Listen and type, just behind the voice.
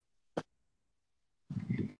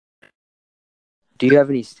Do you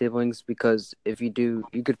have any siblings? Because if you do,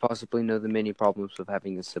 you could possibly know the many problems of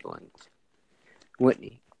having a siblings.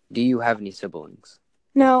 Whitney, do you have any siblings?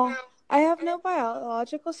 No, I have no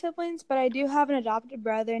biological siblings, but I do have an adopted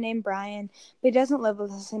brother named Brian, but he doesn't live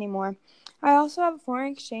with us anymore. I also have a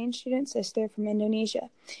foreign exchange student sister from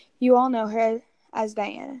Indonesia. You all know her as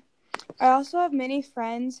Diana. I also have many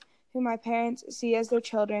friends who my parents see as their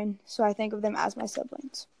children, so I think of them as my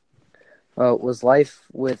siblings. Was life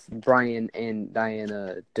with Brian and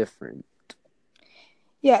Diana different?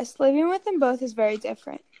 Yes, living with them both is very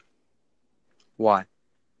different. Why?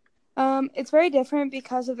 It's very different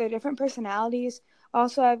because of their different personalities.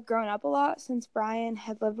 Also, I've grown up a lot since Brian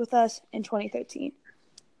had lived with us in 2013.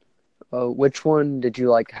 Which one did you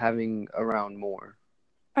like having around more?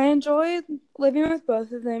 I enjoy living with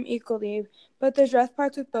both of them equally, but there's rough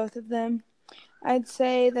parts with both of them. I'd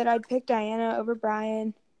say that I'd pick Diana over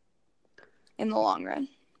Brian in the long run.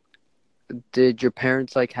 Did your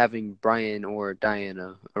parents like having Brian or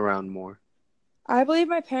Diana around more? I believe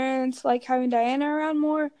my parents like having Diana around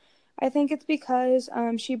more. I think it's because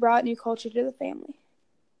she brought new culture to the family.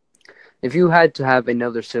 If you had to have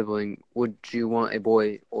another sibling, would you want a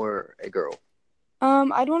boy or a girl?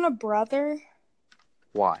 I'd want a brother.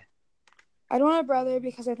 Why? I'd want a brother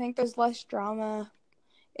because I think there's less drama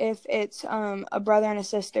if it's a brother and a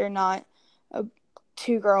sister, not a,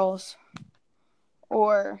 two girls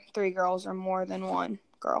or three girls or more than one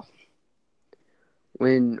girl.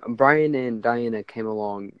 When Brian and Diana came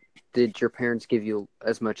along, did your parents give you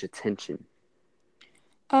as much attention?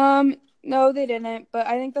 No, they didn't, but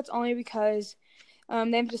I think that's only because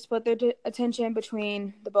they have to split their attention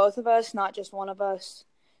between the both of us, not just one of us.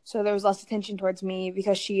 So there was less attention towards me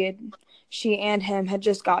because she and him had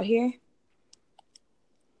just got here.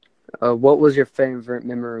 What was your favorite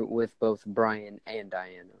memory with both Brian and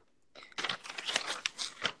Diana?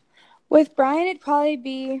 With Brian, it'd probably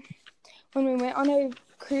be when we went on a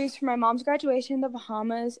cruise for my mom's graduation in the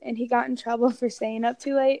Bahamas, and he got in trouble for staying up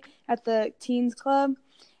too late at the teens club,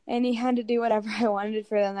 and he had to do whatever I wanted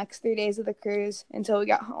for the next 3 days of the cruise until we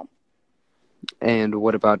got home. And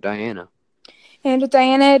what about Diana? And with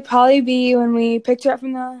Diana, it'd probably be when we picked her up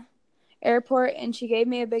from the airport and she gave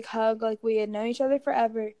me a big hug like we had known each other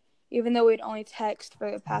forever, even though we'd only text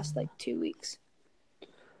for the past like 2 weeks.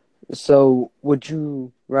 So, would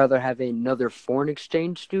you rather have another foreign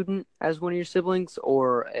exchange student as one of your siblings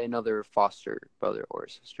or another foster brother or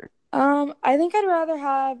sister? I think I'd rather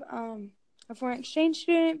have a foreign exchange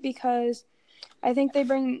student because I think they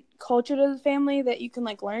bring culture to the family that you can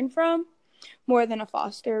like learn from more than a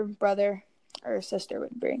foster brother or sister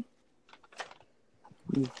would bring.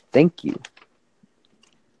 Thank you.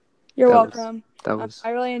 You're That was welcome. that was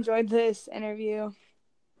I really enjoyed this interview.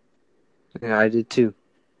 yeah, I did too.